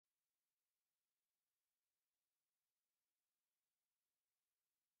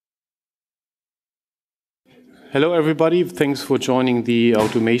Hello everybody, thanks for joining the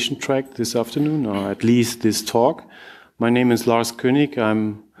automation track this afternoon, or at least this talk. My name is Lars König.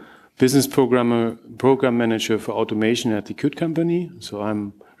 I'm business program manager for automation at the Qt company, so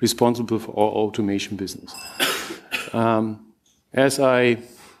I'm responsible for our automation business. As I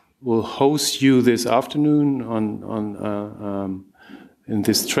will host you this afternoon in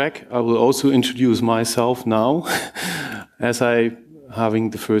this track, I will also introduce myself now as I having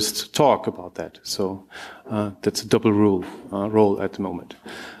the first talk about that. So that's a double role at the moment.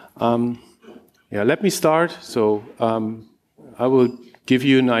 Let me start. So I will give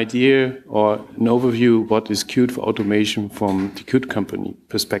you an idea or an overview what is Qt for automation from the Qt company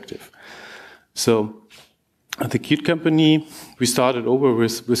perspective. So at the Qt company, we started over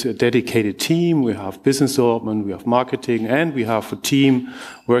with a dedicated team. We have business development, we have marketing, and we have a team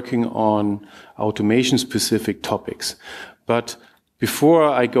working on automation-specific topics. But before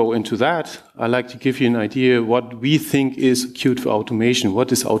I go into that, I'd like to give you an idea what we think is Qt for automation.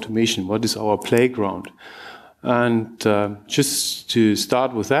 What is automation? What is our playground? And just to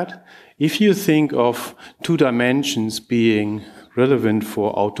start with that, if you think of two dimensions being relevant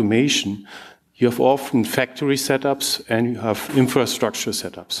for automation, you have often factory setups and you have infrastructure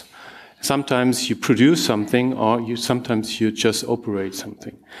setups. Sometimes you produce something or sometimes you just operate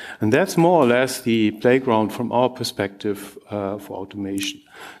something. And that's more or less the playground from our perspective for automation.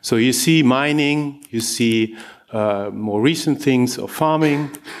 So you see mining, you see more recent things of farming,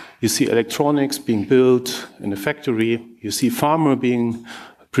 you see electronics being built in a factory, you see farmer being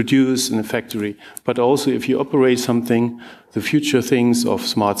produced in a factory, but also if you operate something, the future things of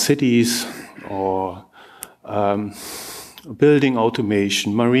smart cities or building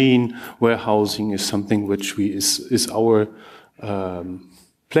automation, marine warehousing is something which is our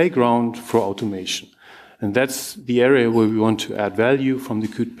playground for automation. And that's the area where we want to add value from the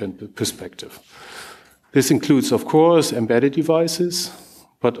Qt perspective. This includes, of course, embedded devices,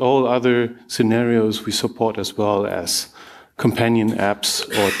 but all other scenarios we support as well as companion apps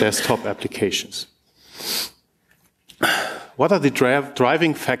or desktop applications. What are the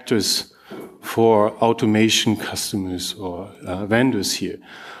driving factors for automation customers or vendors here?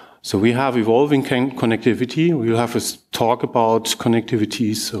 So we have evolving connectivity. We'll have a talk about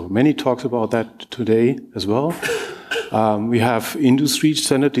connectivity, so many talks about that today as well. We have industry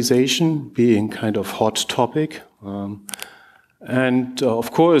standardization being kind of hot topic. And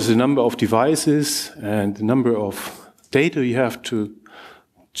of course, the number of devices and the number of data you have to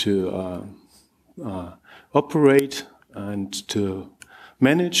operate and to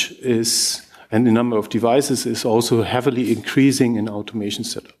manage and the number of devices is also heavily increasing in automation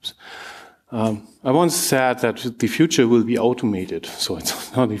setups. I once said that the future will be automated. So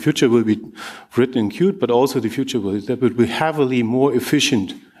it's not the future will be written in Qt, but also the future will be heavily more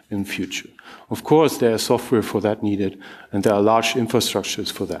efficient in future. Of course, there is software for that needed, and there are large infrastructures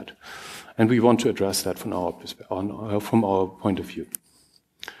for that. And we want to address that from our point of view.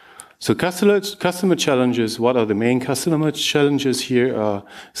 So customer challenges, what are the main customer challenges here?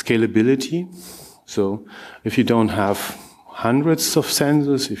 Scalability. So if you don't have hundreds of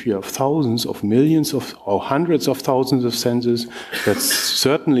sensors, if you have thousands of millions or hundreds of thousands of sensors, that's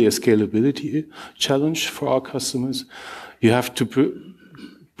certainly a scalability challenge for our customers. You have to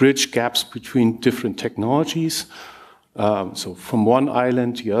bridge gaps between different technologies. So from one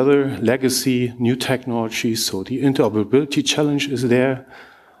island to the other, legacy, new technologies, so the interoperability challenge is there.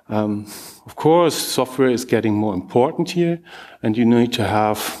 Of course, software is getting more important here, and you need to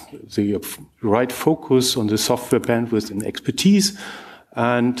have the right focus on the software bandwidth and expertise,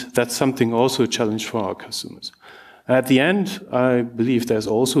 and that's something also a challenge for our customers. At the end, I believe there's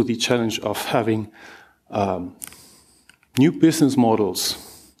also the challenge of having new business models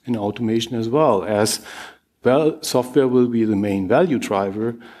in automation as well, as well, software will be the main value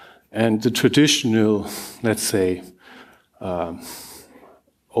driver, and the traditional, let's say,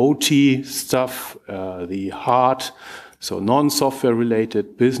 OT stuff, the hard, so non-software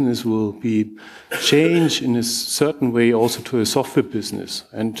related business will be changed in a certain way also to a software business.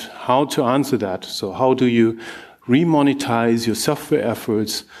 And how to answer that? So how do you remonetize your software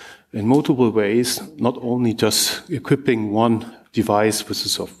efforts in multiple ways, not only just equipping one device with the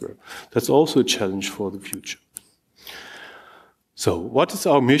software? That's also a challenge for the future. So what is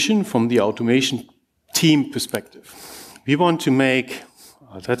our mission from the automation team perspective? We want to make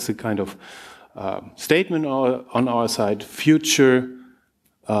that's the kind of statement on our side, future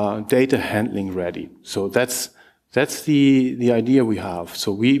data handling ready. So that's the idea we have.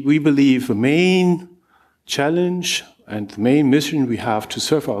 So we believe the main challenge and the main mission we have to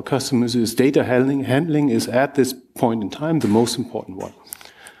serve our customers is data handling is at this point in time the most important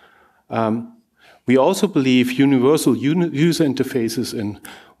one. We also believe universal user interfaces in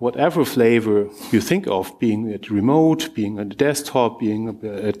whatever flavor you think of, being at remote, being on the desktop, being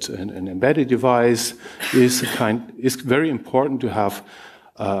at an embedded device, is very important to have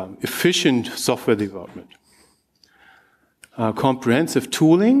efficient software development. Comprehensive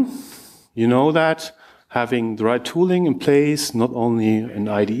tooling, you know that. Having the right tooling in place, not only an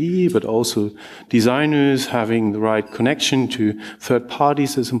IDE, but also designers having the right connection to third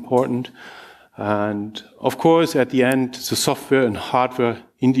parties is important. And of course, at the end, the software and hardware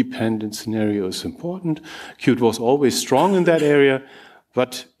independent scenario is important. Qt was always strong in that area,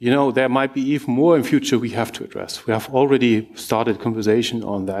 but there might be even more in future we have to address. We have already started conversation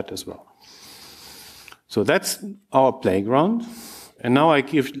on that as well. So that's our playground. And now I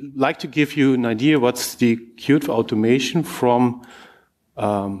like to give you an idea what's the Qt for automation from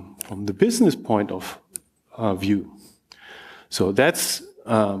the business point of view. So that's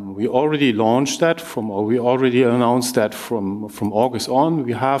we already launched that we already announced that from August on.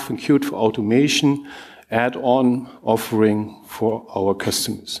 We have a Qt for automation add-on offering for our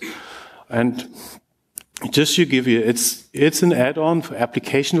customers. And just to give you, it's an add-on for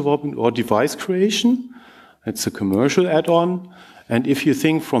application development or device creation. It's a commercial add-on. And if you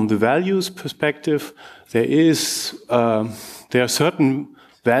think from the values perspective, there are certain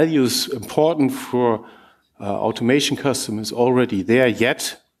values important for automation customers already there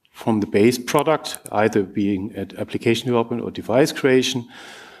yet from the base product, either being at application development or device creation,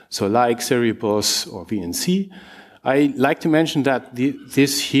 so like Cerebus or VNC. I like to mention that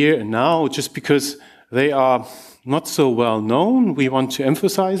this here and now, just because they are not so well known, we want to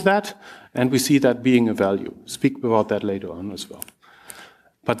emphasize that, and we see that being a value. Speak about that later on as well.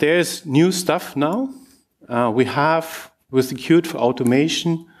 But there's new stuff now. We have, with the Qt for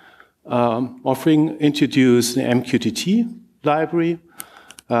automation offering, introduced the MQTT library,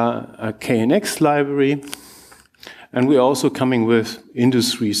 a KNX library, and we're also coming with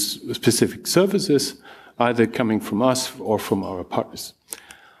industry-specific services, either coming from us or from our partners.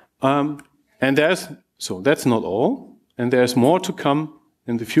 So that's not all, and there's more to come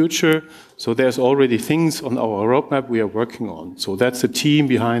in the future. So there's already things on our roadmap we are working on. So that's the team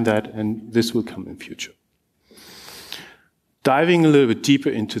behind that, and this will come in future. Diving a little bit deeper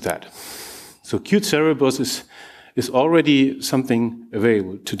into that. So Qt Cerebus is already something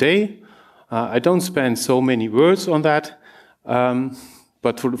available today. I don't spend so many words on that,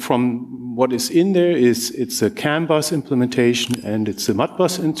 but from what is in there it's a CAN bus implementation and it's a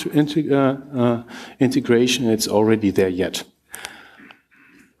Modbus integration. It's already there yet.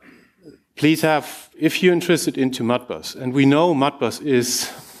 Please if you're interested into Modbus, and we know Modbus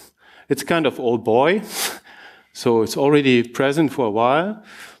it's kind of old boy, so it's already present for a while,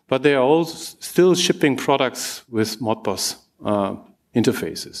 but they are all still shipping products with Modbus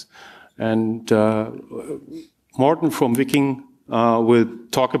interfaces. And Morten from Viking will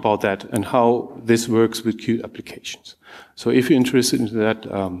talk about that and how this works with Qt applications. So if you're interested in that,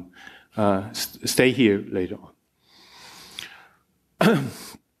 stay here later on.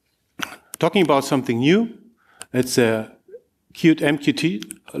 Talking about something new, it's a Qt MQTT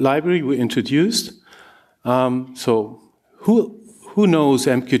library we introduced. So who knows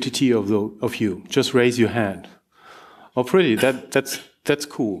MQTT of you? Just raise your hand. Oh, pretty. That's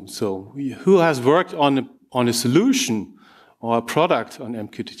cool. So who has worked on a solution or a product on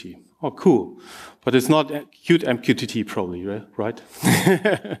MQTT? Oh, cool. But it's not Qt MQTT probably, right?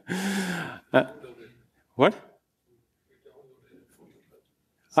 What?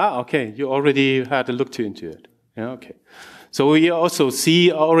 Okay. You already had a look into it. Yeah, okay. So we also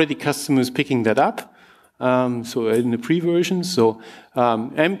see already customers picking that up. So in the pre-version, so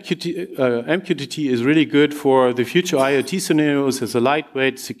MQTT is really good for the future IoT scenarios as a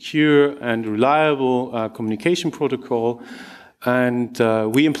lightweight, secure, and reliable communication protocol. And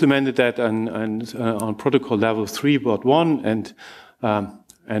we implemented that on protocol level 3.1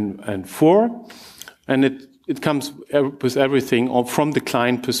 and 4, and it comes with everything from the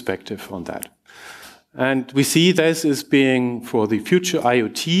client perspective on that. And we see this as being for the future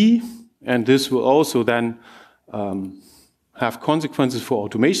IoT. And this will also then have consequences for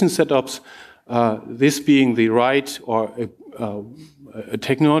automation setups. This being the right or a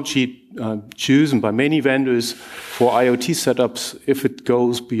technology chosen by many vendors for IoT setups if it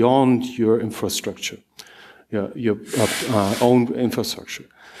goes beyond your infrastructure, your own infrastructure.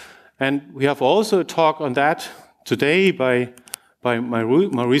 And we have also a talk on that today by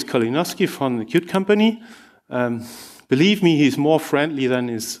Maurice Kalinowski from the Qt company. Believe me, he's more friendly than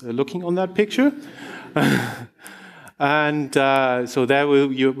is looking on that picture. And so there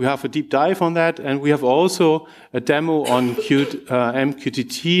we have a deep dive on that. And we have also a demo on Qt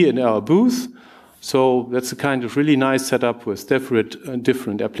MQTT in our booth. So that's a kind of really nice setup with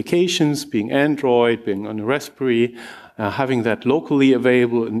different applications, being Android, being on a Raspberry, having that locally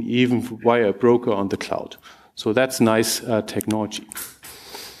available, and even via a broker on the cloud. So that's nice technology.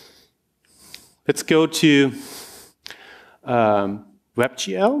 Let's go to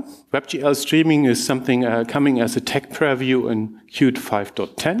WebGL. WebGL streaming is something coming as a tech preview in Qt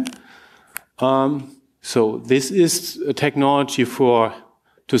 5.10. So this is a technology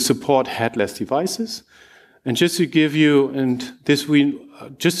to support headless devices. And just to give you,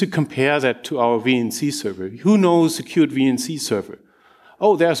 just to compare that to our VNC server. Who knows the Qt VNC server?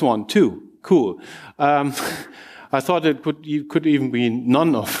 Oh, there's one too. Cool. I thought it could even be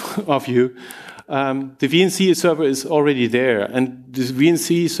none of you. The VNC server is already there, and this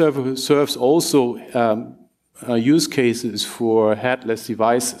VNC server serves also use cases for headless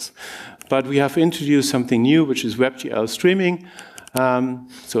devices. But we have introduced something new, which is WebGL streaming.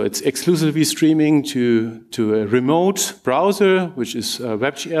 So it's exclusively streaming to a remote browser, which is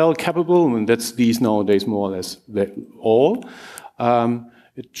WebGL capable, and that's these nowadays more or less all.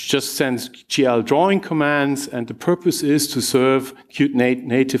 It just sends GL drawing commands, and the purpose is to serve Qt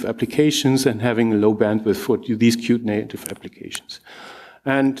native applications and having a low bandwidth for these Qt native applications.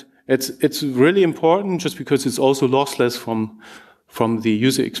 And it's really important just because it's also lossless from the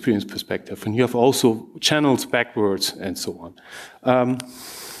user experience perspective. And you have also channels backwards and so on.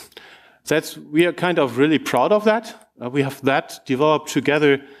 We are kind of really proud of that. We have that developed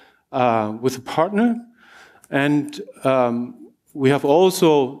together with a partner. And we have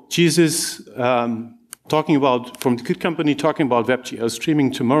also Jesus talking about, from the Qt company, talking about WebGL streaming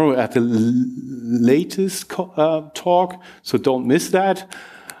tomorrow at the latest talk, so don't miss that.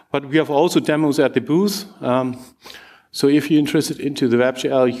 But we have also demos at the booth. So if you're interested into the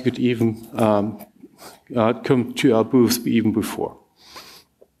WebGL, you could even come to our booth even before.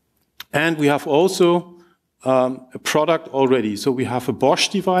 And we have also a product already. So we have a Bosch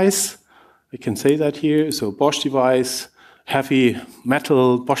device. I can say that here. So Bosch device, heavy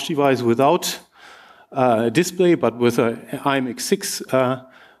metal Bosch device without a display, but with an IMX6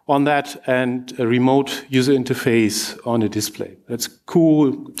 on that and a remote user interface on a display. That's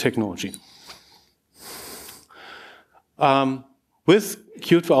cool technology. With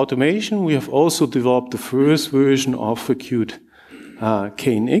Qt for Automation, we have also developed the first version of the Qt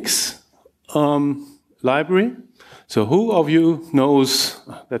KNX library. So who of you knows,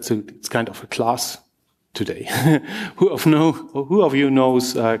 it's kind of a class today. Who of you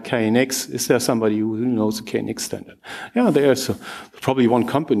knows KNX? Is there somebody who knows the KNX standard? Yeah, there's probably one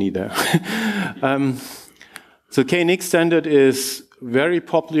company there. So KNX standard is very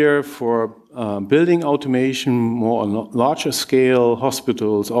popular for building automation, more on larger scale,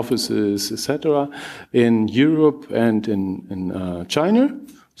 hospitals, offices, etc., in Europe and in China.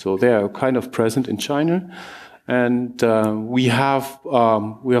 So they are kind of present in China. And we are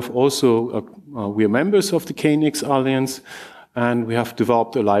members of the KNX Alliance, and we have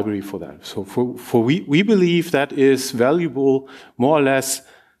developed a library for that. So we believe that is valuable, more or less,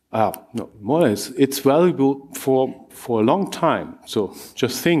 it's valuable for a long time. So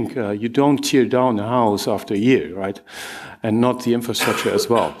just think, you don't tear down a house after a year, right? And not the infrastructure as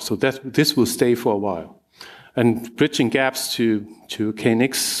well. So this will stay for a while. And bridging gaps to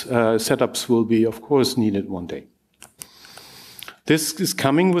KNX setups will be, of course, needed one day. This is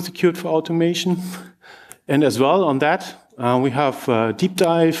coming with the Qt for Automation. And as well on that, we have a deep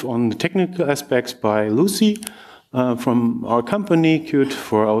dive on the technical aspects by Lucy from our company, Qt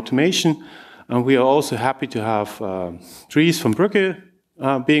for Automation. And we are also happy to have Dries from Brugge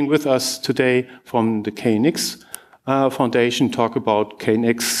being with us today from the KNX Foundation, talk about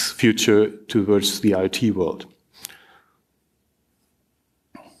KNX future towards the IoT world.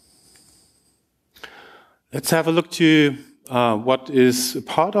 Let's have a look to what is a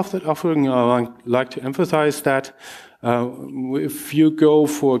part of that offering. I'd like to emphasize that if you go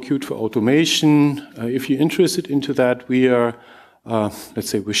for Qt for Automation, if you're interested into that, we are, let's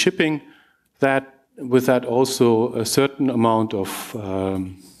say, we're shipping that. With that also a certain amount of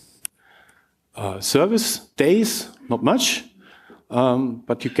service days, not much,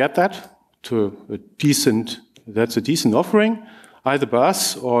 but you get that to a decent. That's a decent offering, either by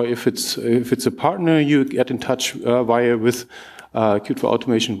us or if it's a partner, you get in touch via with Qt for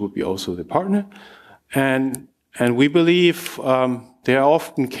Automation would be also the partner, and we believe there are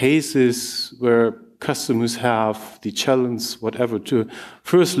often cases where customers have the challenge, whatever, to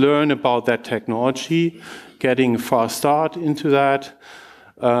first learn about that technology, getting a fast start into that.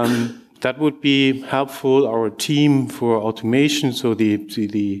 That would be helpful. Our team for automation, so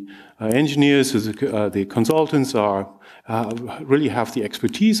the engineers, the consultants really have the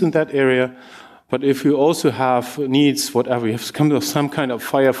expertise in that area. But if you also have needs, whatever, you have some kind of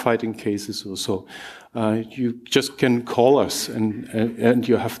firefighting cases or so, you just can call us, and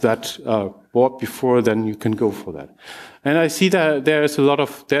you have that bought before, then you can go for that. And I see that there's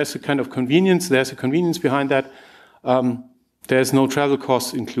a kind of convenience. There's a convenience behind that. There's no travel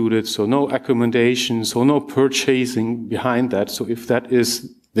costs included, so no accommodation, so no purchasing behind that. So if that is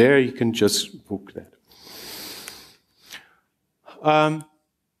there, you can just book that.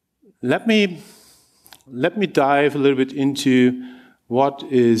 Let me dive a little bit into what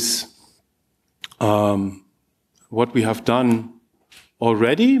we have done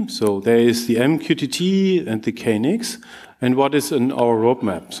already. So there is the MQTT and the König, and what is in our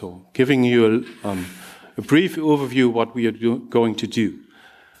roadmap. So giving you a brief overview of what we are going to do.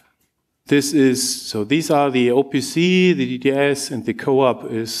 These are the OPC, the DDS, and the co-op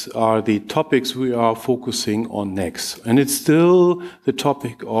are the topics we are focusing on next. And it's still the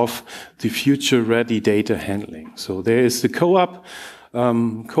topic of the future-ready data handling. So there is the co-op.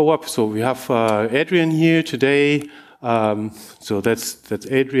 So we have Adrian here today. So that's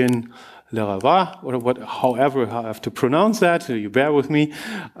Adrian Lerava, or however I have to pronounce that. So you bear with me.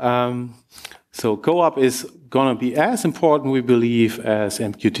 So co-op is going to be as important, we believe, as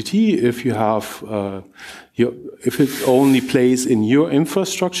MQTT. If you have, if it only plays in your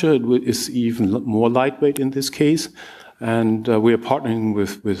infrastructure, it is even more lightweight in this case. And we are partnering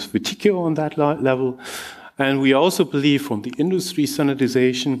with Vitiko on that level. And we also believe from the industry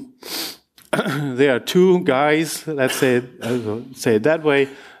standardization, there are two guys, let's say it that way.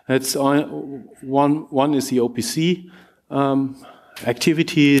 That's one is the OPC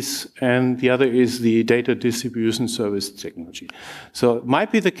activities, and the other is the data distribution service technology. So it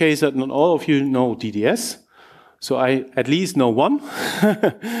might be the case that not all of you know DDS. So I at least know one.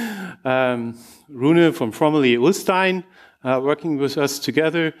 Rune from formerly Ulstein, working with us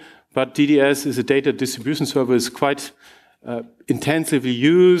together. But DDS is a data distribution service quite intensively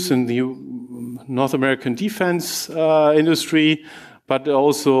used in the North American defense industry, but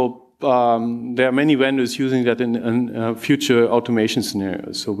also there are many vendors using that in future automation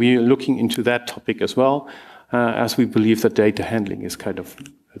scenarios. So we are looking into that topic as well, as we believe that data handling is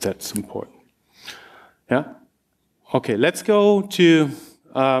that's important. Yeah? Okay, let's go to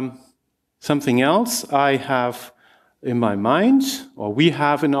something else I have in my mind, or we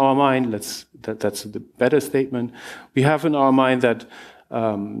have in our mind, that's the better statement. We have in our mind that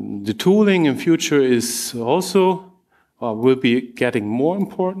the tooling in future is also will be getting more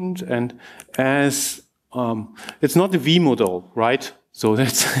important, and as it's not a V model, right? So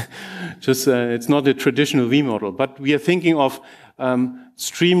that's just it's not a traditional V model, but we are thinking of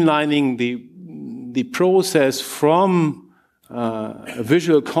streamlining the process from a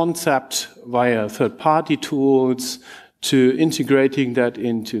visual concept via third-party tools to integrating that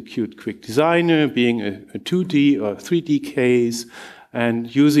into Qt Quick Designer, being a 2D or 3D case,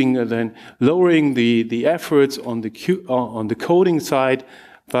 and using then lowering the efforts on the coding side,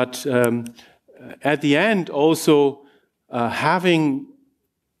 but at the end also having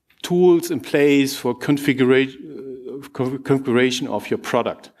tools in place for configuration of your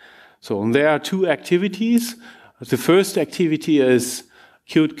product. So there are two activities. The first activity is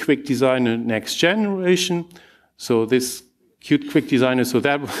Qt Quick Designer Next Generation. So this Qt Quick Designer, so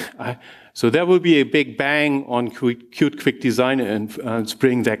there will be a big bang on Qt Quick Designer and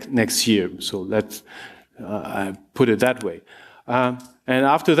spring next year. So let's put it that way. And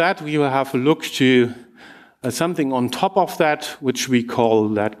after that, we will have a look to something on top of that, which we call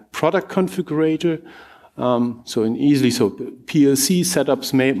that product configurator. So PLC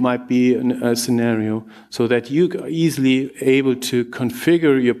setups might be a scenario, so that you are easily able to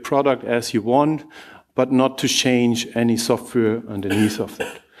configure your product as you want, but not to change any software underneath of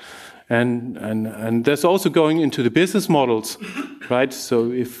that. And that's also going into the business models, right?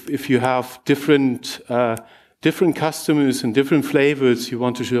 So if you have different customers and different flavors, you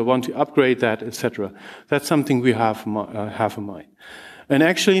want to upgrade that, etc. That's something we have in mind. And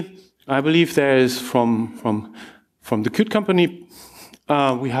actually, I believe there is from the Qt company,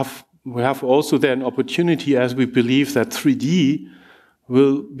 we have also there an opportunity, as we believe that 3D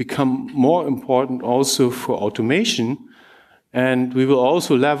will become more important also for automation. And we will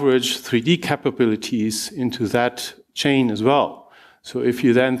also leverage 3D capabilities into that chain as well. So if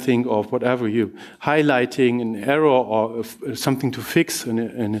you then think of whatever you highlighting an error or something to fix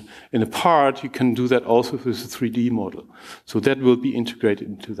in a part, you can do that also with a 3D model. So that will be integrated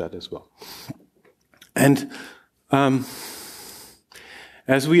into that as well. And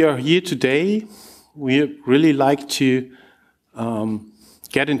as we are here today, we really like to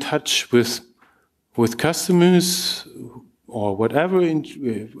get in touch with customers or whatever,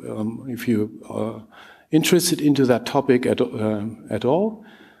 if you are interested into that topic at all,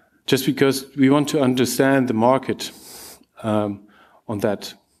 just because we want to understand the market on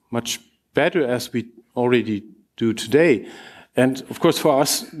that much better as we already do today. And of course, for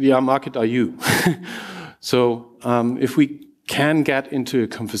us, we are market IU. So if we can get into a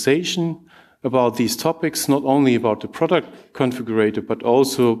conversation about these topics, not only about the product configurator, but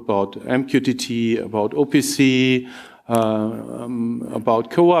also about MQTT, about OPC,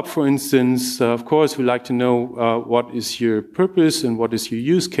 about co-op, for instance. Of course, we like to know what is your purpose and what is your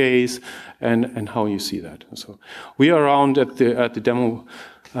use case, and how you see that. So we are around at the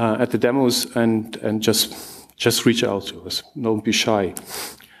demos, and just reach out to us. Don't be shy.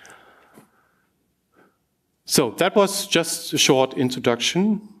 So that was just a short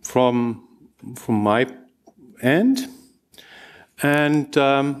introduction from my end, and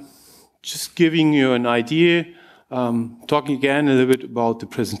just giving you an idea. Talking again a little bit about the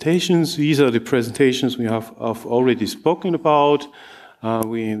presentations. These are the presentations we have already spoken about.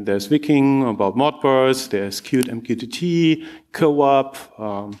 There's Viking about Modbus, there's Qt MQTT, co-op,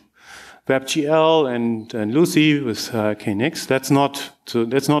 WebGL, and Lucy with König. That's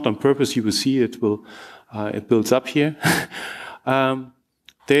not on purpose. You will see it builds up here.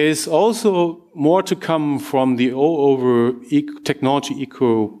 There is also more to come from the all-over technology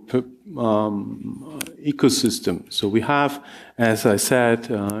ecosystem. So we have, as I said,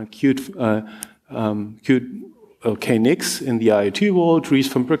 König in the IoT world. Dries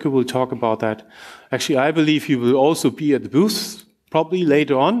van Brugge will talk about that. Actually, I believe he will also be at the booth probably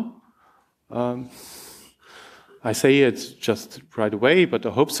later on. I say it just right away, but I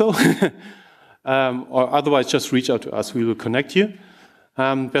hope so. Or otherwise, just reach out to us. We will connect you.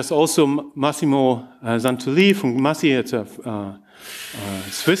 There's also Massimo Santulli from Massi. It's a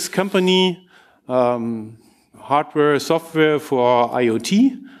Swiss company, hardware, software for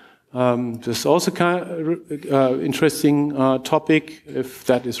IoT. There's also kind of interesting topic, if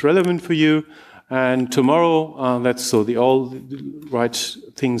that is relevant for you. And tomorrow, all the right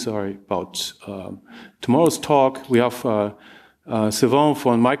things are about tomorrow's talk. We have Sylvain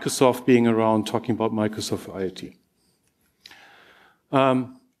from Microsoft being around talking about Microsoft IoT.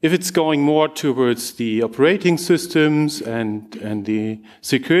 If it's going more towards the operating systems and the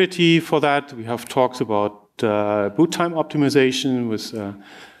security for that, we have talks about boot time optimization with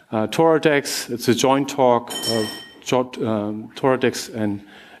Toradex. It's a joint talk of Toradex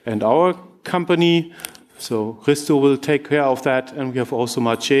and our company. So Risto will take care of that. And we have also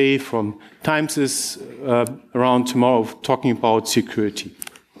Maciej from Timesys around tomorrow talking about security.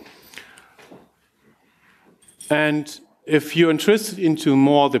 And if you're interested into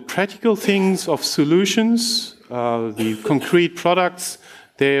more the practical things of solutions, the concrete products,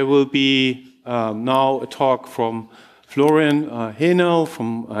 there will be now a talk from Florian Henel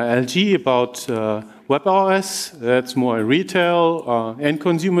from LG about WebOS. That's more a retail and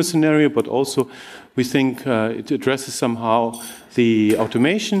consumer scenario, but also we think it addresses somehow the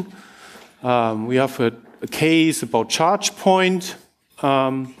automation. We have a case about ChargePoint,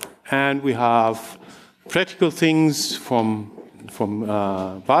 and we have practical things from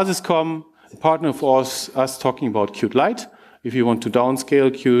Basiscom, a partner of us talking about Qt Lite. If you want to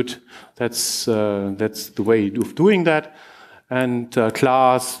downscale Qt, that's the way of doing that. And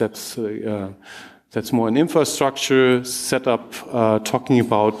Lars, that's more an infrastructure setup, talking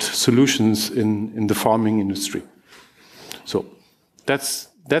about solutions in the farming industry. So that's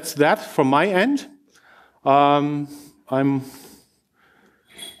that from my end.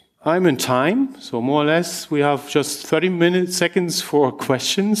 I'm in time, so more or less we have just 30 seconds for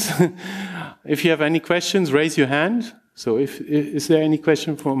questions. If you have any questions, raise your hand. So is there any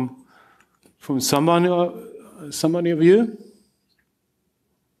question from somebody of you?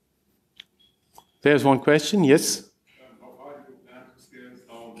 There's one question, yes? How far do you plan to scale this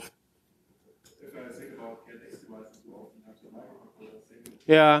down? If I think about QtWS devices, you often have the microcontroller thing.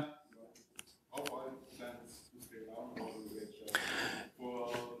 Yeah. How far do you plan to scale down? How do you reach for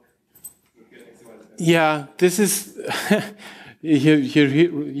the QtWS devices? Yeah, this is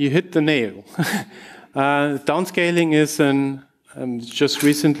you hit the nail. Downscaling is just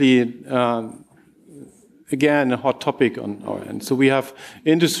recently again a hot topic on our end. So we have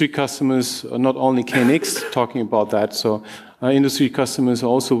industry customers, not only König, talking about that. So industry customers are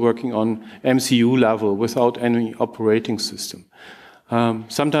also working on MCU level without any operating system.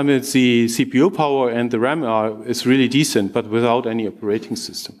 Sometimes it's the CPU power and the RAM is really decent, but without any operating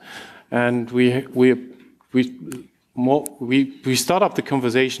system. And we start up the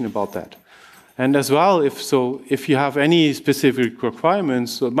conversation about that. And as well, if you have any specific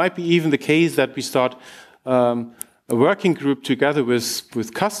requirements, so it might be even the case that we start a working group together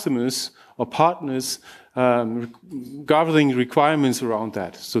with customers or partners, gathering requirements around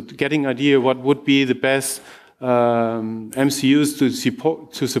that. So getting idea what would be the best MCUs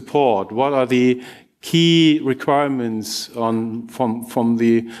to support. What are the key requirements from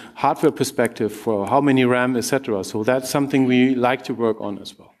the hardware perspective for how many RAM, etc. So that's something we like to work on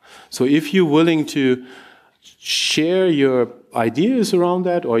as well. So if you're willing to share your ideas around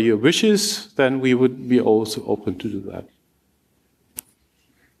that or your wishes, then we would be also open to do that.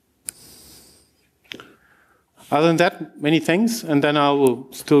 Other than that, many thanks, and then I will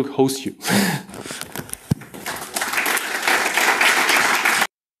still host you.